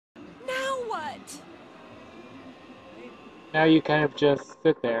Now you kind of just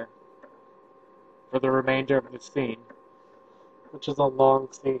sit there for the remainder of the scene, which is a long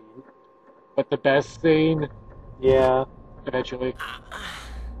scene. but the best scene, Yeah. eventually.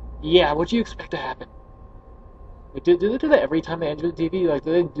 Yeah, what'd you expect to happen? Like, do they do that every time they enter the TV? Like,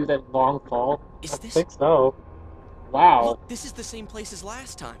 do they do that long fall? I Is this... think so. Wow. Look, this is the same place as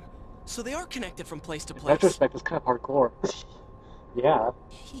last time. So they are connected from place to In place. retrospect, it's kind of hardcore. Yeah.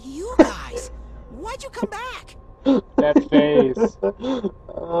 You guys, why'd you come back? That face.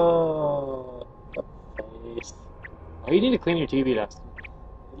 Oh, the face. Oh, you need to clean your TV, Dustin.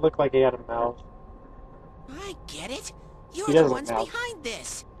 It looked like he had a mouth. I get it. He You're the doesn't ones know. behind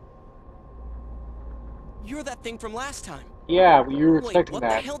this. You're that thing from last time. Yeah, you were Wait, expecting what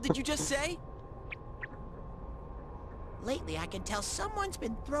that. the hell did you just say? Lately, I can tell someone's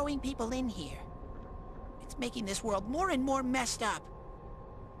been throwing people in here. It's making this world more and more messed up.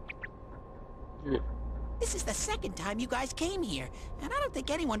 This is the second time you guys came here, and I don't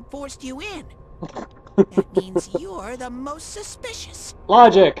think anyone forced you in. That means you're the most suspicious.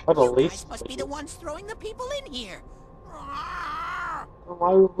 Logic! Or the You least guys must be the ones throwing the people in here. Why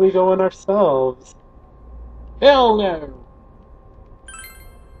would we go in ourselves? Hell no!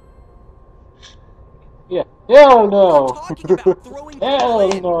 Yeah, hell no! We're talking about throwing people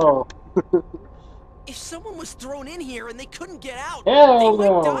Hell in. no! If someone was thrown in here and they couldn't get out, Hell they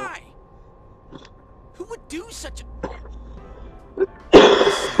might no. die. Who would do such a...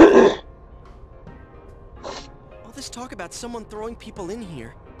 All this talk about someone throwing people in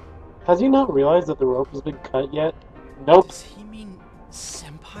here. Has he not realized that the rope has been cut yet? Nope. Does he mean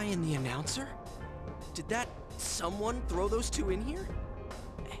Senpai and the announcer? Did that someone throw those two in here?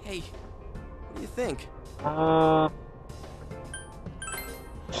 Hey, what do you think?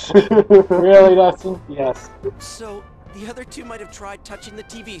 Really, Dustin? Yes. So, the other two might have tried touching the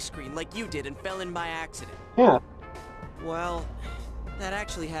TV screen like you did and fell in by accident. Yeah. Well, that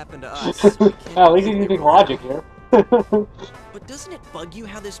actually happened to us. So we can't Well, at least he's completely using rule it logic out. here. But doesn't it bug you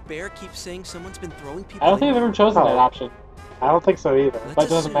how this bear keeps saying someone's been throwing people I don't think in I've here? ever chosen that Oh. option. I don't think so either. Let's But it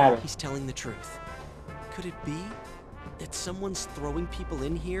doesn't assume matter. he's telling the truth. Could it be that someone's throwing people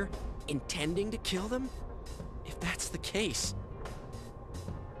in here intending to kill them? If that's the case,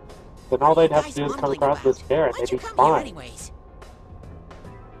 Then all they'd have Guys to do is come mumbling across this about? bear and Why'd they'd you be come here fine. anyways?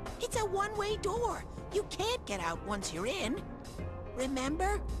 It's a one-way door. You can't get out once you're in.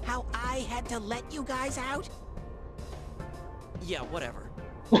 Remember how I had to let you guys out? yeah, whatever.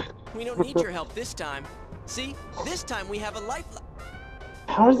 We don't need your help this time. See, this time we have a lifeline.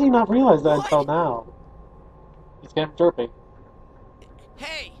 How does he not realize that What? until now? He's kind of derpy.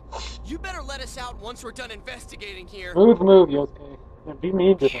 Hey, you better let us out once we're done investigating here. Move, Yosuke. Yeah, be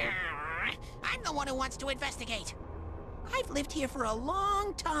mean to them. I'm the one who wants to investigate. I've lived here for a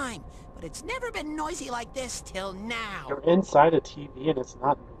long time, but it's never been noisy like this till now. You're inside a TV and it's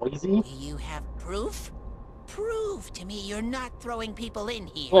not noisy? Do you have proof? Prove to me you're not throwing people in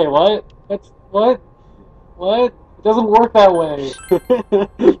here. Wait, what? That's... what? What? It doesn't work that way.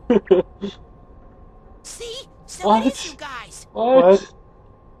 See? So What? it is you guys. What?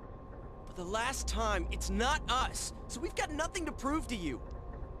 For the last time, it's not us, so we've got nothing to prove to you.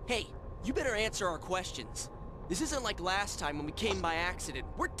 Hey, you better answer our questions. This isn't like last time when we came by accident.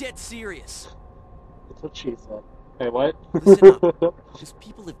 We're dead serious. That's what she said. Wait, what? Listen up, because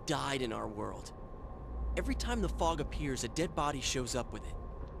people have died in our world. Every time the fog appears, a dead body shows up with it.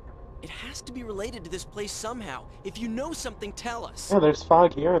 It has to be related to this place somehow. If you know something, tell us. Yeah, there's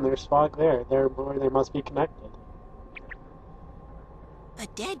fog here and there's fog there. Therefore, they must be connected. A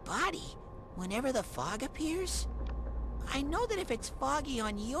dead body? Whenever the fog appears? I know that if it's foggy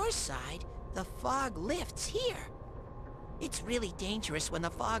on your side, the fog lifts here. It's really dangerous when the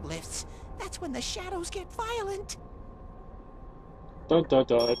fog lifts. That's when the shadows get violent. Dun dun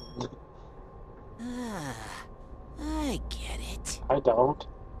dun. Ah, I get it. I don't.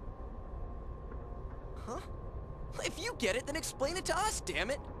 Huh? If you get it, then explain it to us,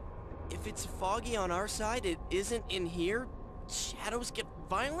 damn it. If it's foggy on our side, it isn't in here. Shadows get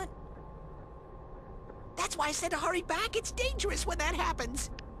violent? That's why I said to hurry back. It's dangerous when that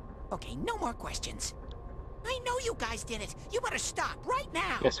happens. Okay, no more questions. I know you guys did it. You better stop right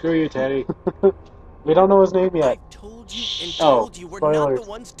now. Yeah, screw you, Teddy. We don't know his name yet. I've told you and Oh, told you we're not spoilers. the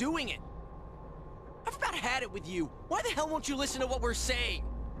ones doing it. I've about had it with you. Why the hell won't you listen to what we're saying?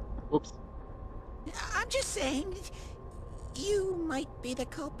 Whoops. I'm just saying, you might be the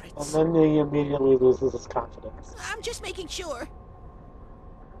And culprits. then he immediately loses his confidence. I'm just making sure.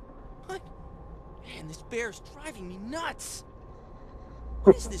 What? Man, this bear's driving me nuts.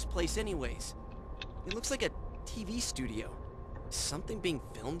 What is this place anyways? It looks like a TV studio. Is something being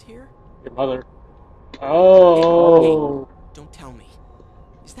filmed here? Your mother. Oh. Don't tell me.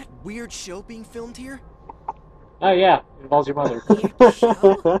 Is that weird show being filmed here? Oh yeah, it involves your mother. Weird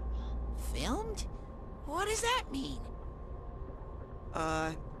show? Filmed? What does that mean?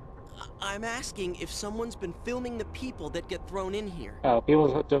 I'm asking if someone's been filming the people that get thrown in here. Oh,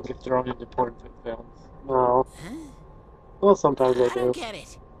 people don't get thrown into porn films. No. Huh? Well, sometimes they I don't do. get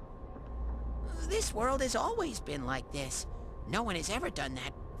it. This world has always been like this. No one has ever done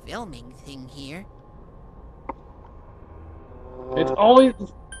that filming thing here. It's always...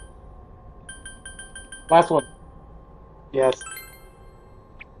 Last one. Yes.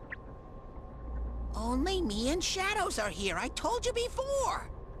 Only me and Shadows are here. I told you before.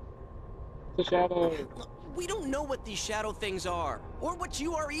 The shadow. We don't know what these shadow things are, or what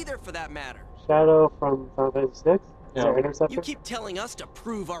you are either, for that matter. Shadow from Final Fantasy VI? Is No. there Interceptor? You keep telling us to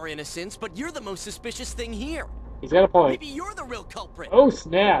prove our innocence, but you're the most suspicious thing here. He's got a point. Maybe you're the real culprit. Oh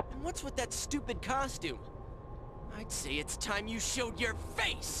snap! And what's with that stupid costume? I'd say it's time you showed your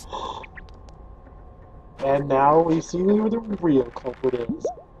face. And now we see who the real culprit is.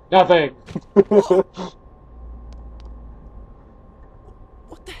 Nothing.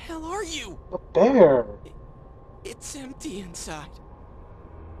 What the hell are you? A bear! It's empty inside.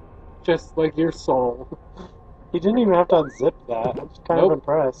 Just like your soul. He didn't even have to unzip that. I'm just kind of Nope.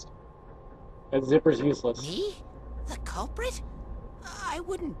 impressed. That zipper's useless. Me? The culprit? I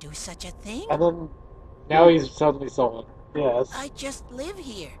wouldn't do such a thing. And then, Now he's suddenly sullen. yes. I just live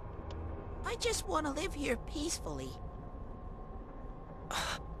here. I just want to live here peacefully.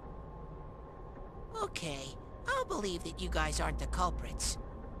 Okay, I'll believe that you guys aren't the culprits.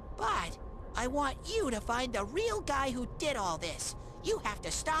 But I want you to find the real guy who did all this. You have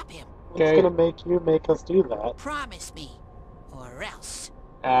to stop him. What's Okay. gonna make you make us do that? Promise me. Or else.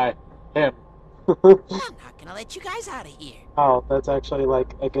 Him. I'm not gonna let you guys out of here. Oh, that's actually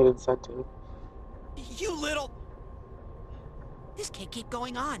like a good incentive. You little... This can't keep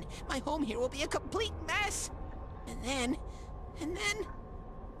going on. My home here will be a complete mess. And then...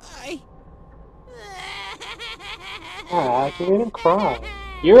 I... Ah, you made him cry.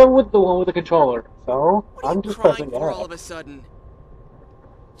 You're with the one with the controller. So, What are I'm you just crying pressing for all of F. a sudden?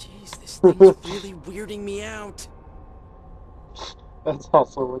 Jeez, this thing's really weirding me out. That's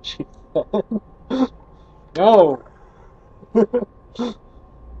also what she said. No.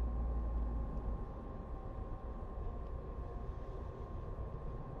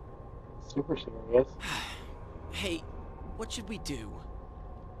 Super serious. Hey, what should we do?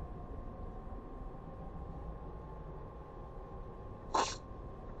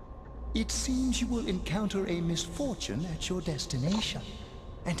 It seems you will encounter a misfortune at your destination,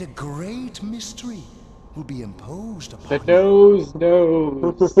 and a great mystery will be imposed The upon you. nose.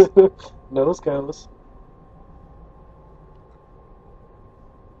 Nose goes.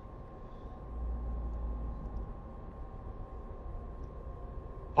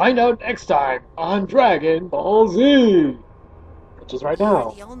 Find out next time on Dragon Ball Z. Which is right You're now.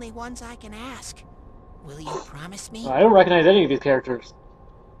 the only ones I can ask. Will you promise me? I don't recognize any of these characters.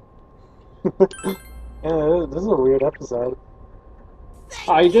 Yeah, this is a weird episode. Thank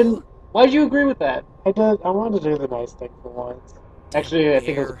I you. didn't. Why'd you agree with that? I wanted to do the nice thing for once. Actually, I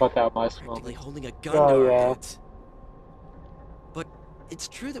think it was Bear, about that last practically moment. holding a gun Oh, to our yeah. heads. But it's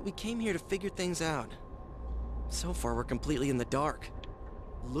true that we came here to figure things out. So far, we're completely in the dark.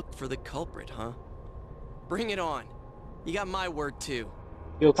 Look for the culprit, huh? Bring it on. You got my word, too.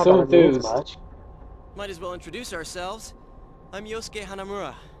 You look Not so that it means enthused. much. Might as well introduce ourselves. I'm Yosuke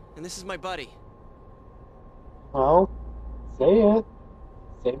Hanamura, and this is my buddy. Well, say it.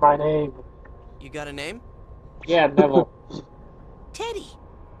 Say my name. You got a name? Yeah, Neville. Teddy.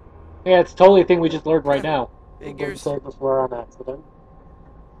 Yeah, it's totally a thing we just learned right now. I didn't Figures. say it before on accident.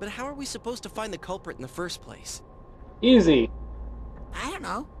 But how are we supposed to find the culprit in the first place? Easy. I don't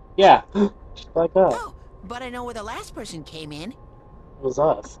know. Yeah. Just like that. Oh, but I know where the last person came in. It was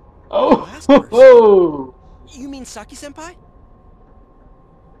us. Oh. Last person. Oh. You mean Saki-senpai?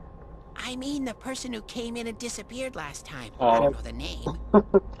 I mean the person who came in and disappeared last time. Oh. I don't know the name.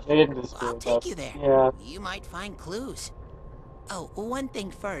 They didn't dispute I'll with take us. you there. Yeah. You might find clues. Oh, one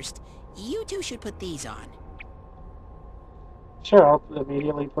thing first. You two should put these on. Sure, I'll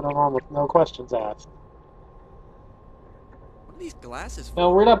immediately put them on with no questions asked. What are these glasses for?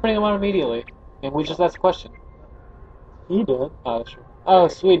 No, we're not putting them on immediately. And we just asked a question. He did. Oh, that's true. Oh,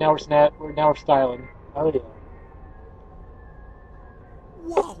 sweet. Now we're styling. Oh, yeah.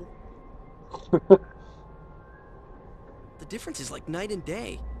 Whoa! The difference is like night and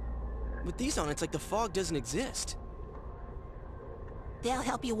day. With these on, it's like the fog doesn't exist. They'll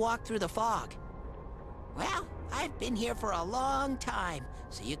help you walk through the fog. Well, I've been here for a long time,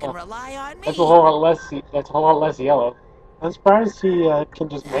 so you can Oh. rely on me. That's a whole lot less. That's a whole lot less yellow. I'm surprised he can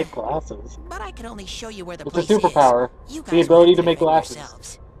just make glasses. But I can only show you where the It's a place is. superpower. You guys The will ability have to make defend glasses.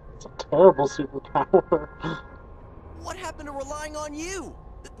 yourselves. It's a terrible superpower. What happened to relying on you?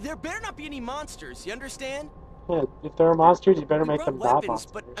 There better not be any monsters, you understand? Yeah, if there are monsters, you better We make brought them not weapons,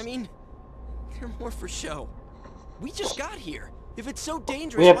 monsters. but I mean, they're more for show. We just got here. If it's so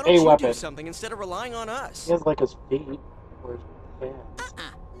dangerous, We have why don't a you weapon. do something instead of relying on us? He has like his feet or his hands.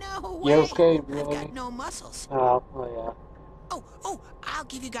 No way. Yosuke, I've really? got no muscles. Oh, Oh, I'll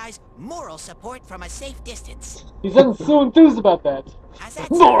give you guys moral support from a safe distance. He's so enthused about that. How's that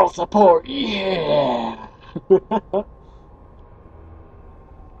Moral sound? support, yeah. yeah.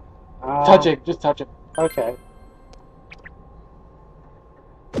 Touch it, just touch it. Okay.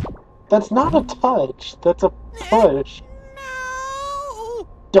 That's not a touch. That's a push. No!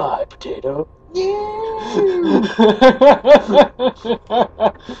 Die, potato.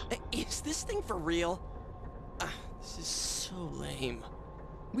 Is this thing for real? This is so lame.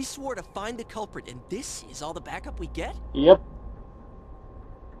 We swore to find the culprit, and this is all the backup we get? Yep,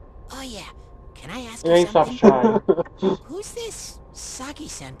 Oh yeah. Can I ask it you ain't stop something? trying. Who's this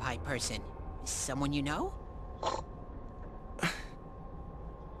Saki-senpai person? Someone you know?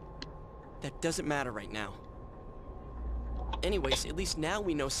 That doesn't matter right now. Anyways, at least now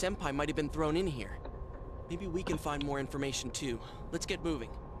we know Senpai might have been thrown in here. Maybe we can find more information too. Let's get moving.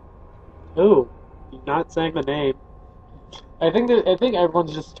 Ooh, you're not saying the name. I think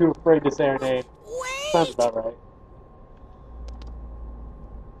everyone's just too afraid to say our name. Sounds Wait! about right.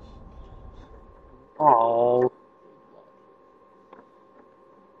 Oh.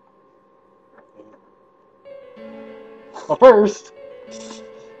 But first,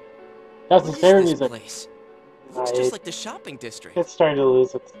 that's What his is favorite this music. place? Looks just like the shopping district. It's starting to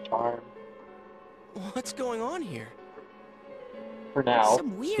lose its charm. What's going on here? For now.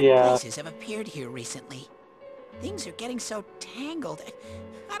 Some weird Yeah. places have appeared here recently. Things are getting so tangled.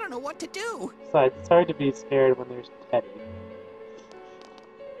 I don't know what to do. Besides, it's hard to be scared when there's Teddy.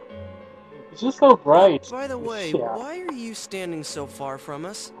 It's just so bright. By the way, Yeah. why are you standing so far from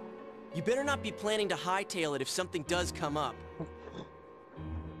us? You better not be planning to hightail it if something does come up.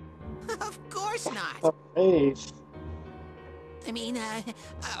 Of course not. The face. I mean, I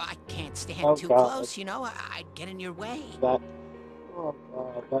can't stand Oh, too God. close, you know? I'd get in your way. That. Oh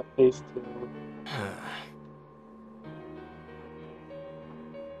god, that face too.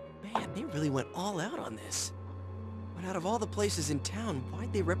 Man, they really went all out on this. But out of all the places in town,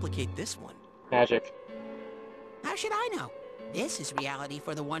 why'd they replicate this one? Magic. How should I know? This is reality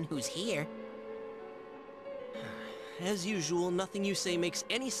for the one who's here. As usual, nothing you say makes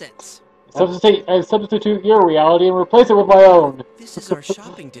any sense. Substitute your reality and replace it with my own. This is our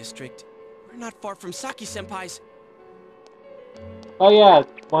shopping district. We're not far from Saki-senpai's. Oh yeah,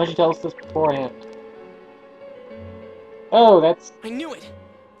 why don't you tell us this beforehand? Oh, that's I knew it!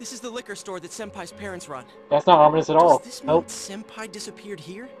 This is the liquor store that Senpai's parents run. not ominous at all. Does this mean Nope. Senpai disappeared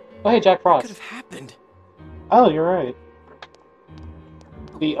here? Oh hey, Jack What could Frost, have happened? Oh, you're right.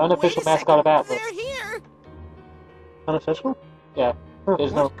 the unofficial Wait a mascot of second, Atlas. they're here! Unofficial? Yeah, Huh.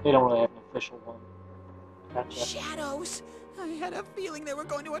 they don't really have an official one. Gotcha. Shadows! I had a feeling they were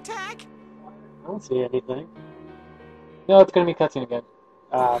going to attack. I don't see anything. No, it's gonna be cutscene again.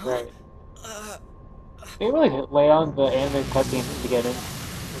 Ah, right. They really lay on the anime cutscene at the beginning.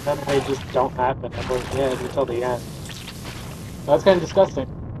 And then they just don't happen ever again until the end. That's kind of disgusting.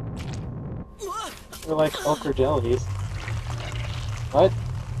 They're like ochre jellies. What?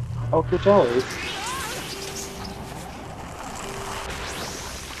 Ochre jellies.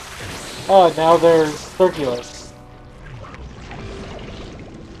 Oh, now they're circular.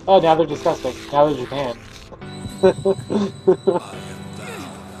 Oh, now they're disgusting. Now they're Japan. I am thou.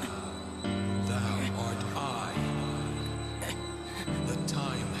 Thou art I. The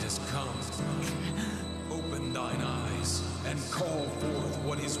time has come. Open thine eyes and call forth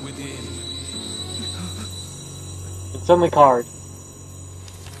what is within. It's suddenly card.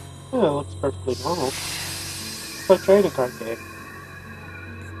 Yeah, it looks perfectly normal. It's a trading card game.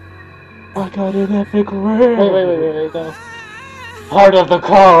 I got an epic rare! Wait, no. Heart of the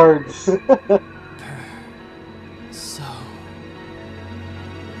cards! So...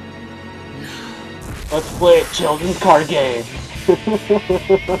 Let's play a children's card game!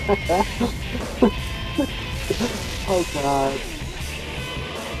 Oh god.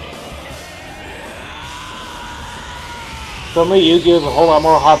 Suddenly Yu-Gi-Oh! is a whole lot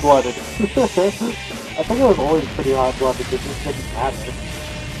more hot-blooded. I think it was always pretty hot-blooded, it just didn't matter.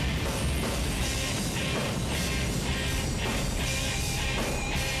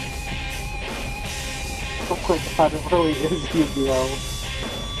 Oh my god, it really is Yu-Gi-Oh!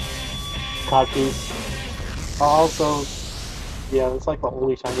 Codpiece. Also, Yeah, that's like the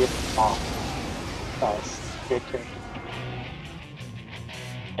only time you have to talk. That's good character.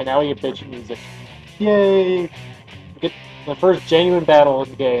 And now we get bitchy music. Yay! We get the first genuine battle in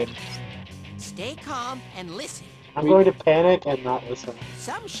the game. Stay calm and listen. I'm going to panic and not listen.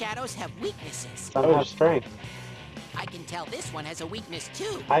 Some shadows have weaknesses. Some Oh. have strength. I can tell this one has a weakness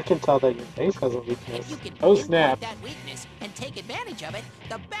too. I can tell that your face has a If weakness. you can Oh, pinpoint snap. that weakness and take advantage of it,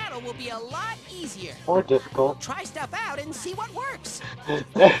 the battle will be a lot easier. Or difficult. Try stuff out and see what works.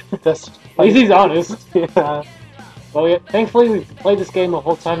 That's At least he's honest. yeah. Well, yeah, thankfully we've played this game the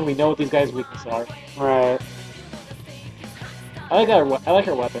whole time and we know what these guys' weaknesses are. Right. I like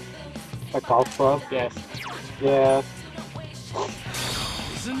our weapon. A golf club? Yes. Yeah.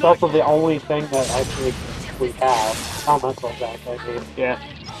 It's also the only thing that actually we have. Elemental attack, I mean. Yeah.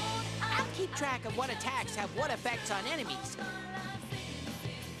 I'll keep track of what attacks have what effects on enemies.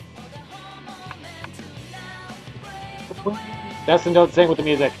 Dustin, don't sing with the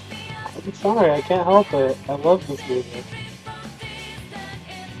music. I'm sorry, I can't help it. I love this music.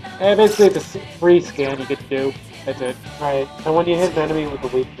 And basically, it's a free scan you get to do. That's it. Right. And when you hit an enemy with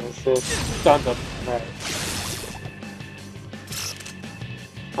a weakness, it Stun them. right.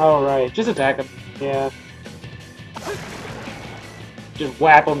 Oh right. Just attack them. Yeah. Just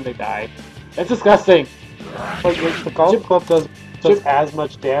whap them, they die. That's disgusting. But the golf club does as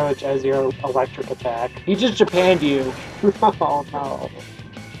much damage as your electric attack. He just Japanned you. Oh no.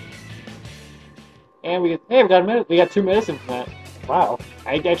 And we got a minute. We got 2 medicine from that. Wow.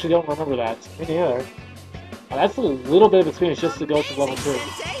 I actually don't remember that. Me neither. That's a little bit of experience just to go to level 2.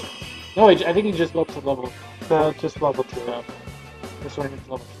 Sensei? No, I think you just go up to level. No, just level 2. This one is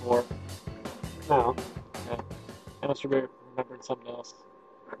level 4. No. I must have remembered something else.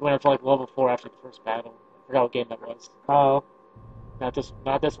 We went up to like level 4 after the first battle. I forgot what game that was. Oh. Not this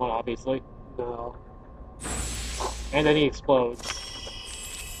one, obviously. No. And then he explodes.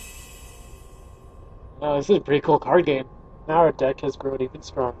 Oh, this is a pretty cool card game. Now our deck has grown even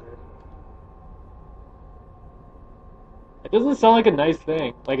stronger. It doesn't sound like a nice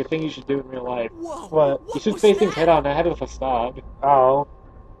thing, like a thing you should do in real life. Whoa! What? You should was face things that? head on, not have a facade. Oh.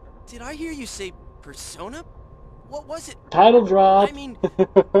 Did I hear you say persona? What was it? Title drop. I mean,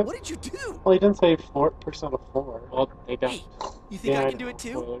 what did you do? Well, he didn't say 4% of 4. Well, they don't. Hey, you think Yeah, I I can do know. it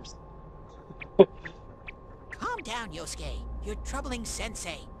too? Spoilers. Calm down, Yosuke. You're troubling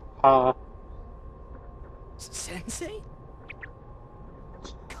Sensei. Sensei?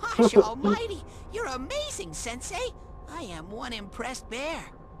 Gosh almighty, you're amazing, Sensei. I am one impressed bear.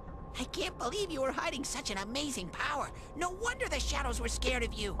 I can't believe you were hiding such an amazing power. No wonder the shadows were scared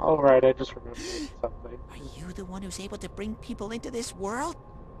of you. Alright, I just remembered something. Are you the one who's able to bring people into this world?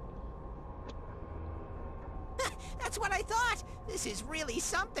 That's what I thought. This is really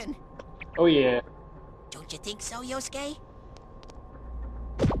something. Oh yeah. Don't you think so, Yosuke?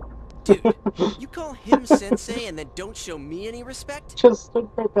 Dude, you call him sensei and then don't show me any respect? Just stood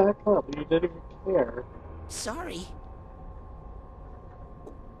right back up. You didn't even care. Sorry.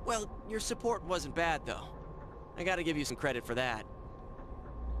 Well, your support wasn't bad though. I gotta give you some credit for that.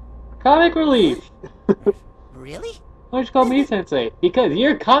 Comic relief. Really? Why don't you call me Sensei? Because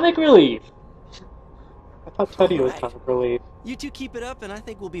you're comic relief. I thought Teddy was Alright. comic relief. You two keep it up and I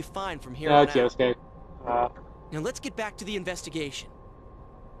think we'll be fine from here No, on it's out. Yosuke. Now let's get back to the investigation.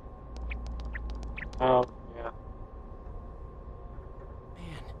 Oh, yeah.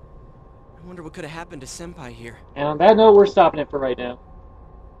 Man, I wonder what could have happened to Senpai here. And on that note, we're stopping it for right now.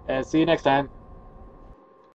 And see you next time.